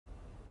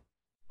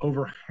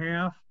Over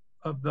half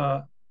of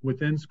the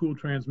within school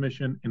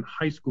transmission in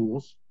high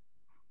schools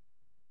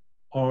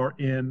are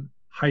in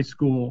high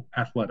school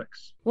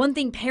athletics. One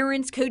thing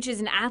parents, coaches,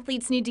 and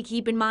athletes need to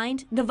keep in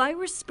mind, the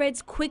virus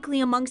spreads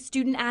quickly among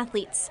student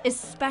athletes,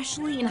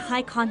 especially in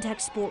high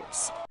contact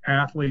sports.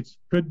 Athletes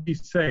could be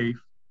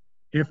safe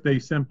if they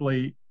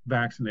simply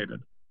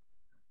vaccinated.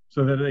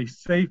 So that a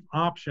safe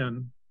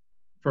option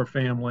for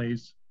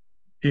families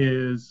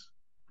is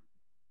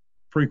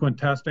frequent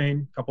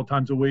testing, a couple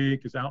times a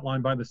week, is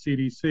outlined by the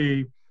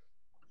CDC.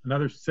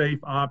 Another safe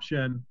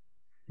option,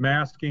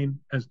 masking,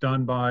 as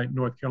done by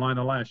North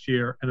Carolina last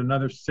year. And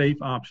another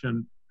safe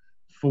option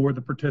for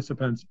the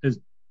participants is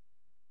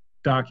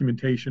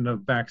documentation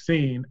of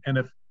vaccine. And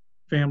if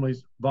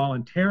families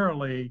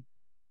voluntarily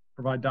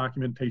provide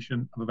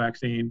documentation of a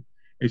vaccine,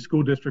 a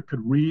school district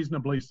could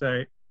reasonably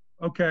say,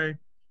 okay,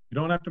 you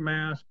don't have to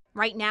mask.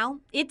 Right now,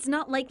 it's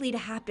not likely to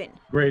happen.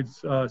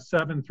 Grades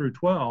 7 through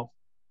 12,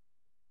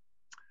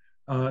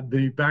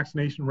 the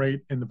vaccination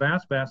rate in the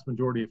vast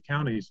majority of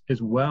counties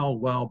is well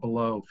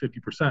below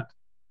 50%.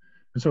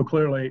 And so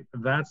clearly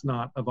that's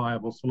not a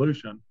viable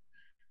solution.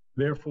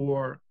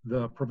 Therefore,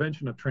 the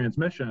prevention of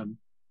transmission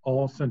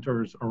all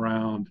centers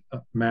around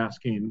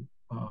masking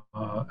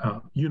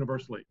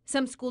universally.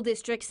 Some school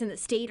districts in the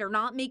state are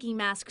not making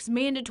masks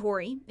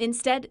mandatory.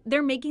 Instead,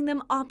 they're making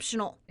them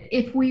optional.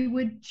 If we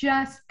would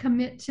just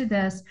commit to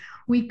this,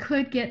 we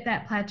could get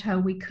that plateau.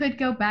 We could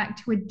go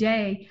back to a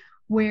day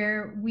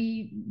where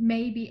we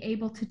may be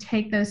able to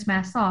take those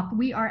masks off.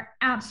 We are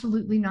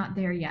absolutely not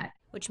there yet.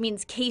 Which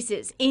means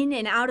cases in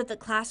and out of the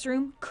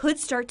classroom could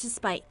start to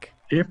spike.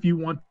 If you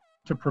want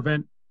to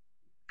prevent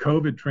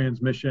COVID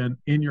transmission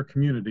in your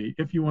community,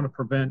 if you want to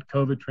prevent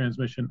COVID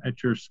transmission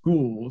at your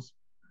schools,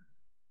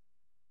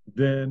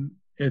 then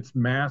it's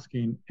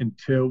masking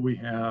until we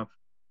have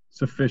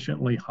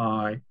sufficiently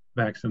high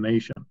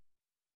vaccination.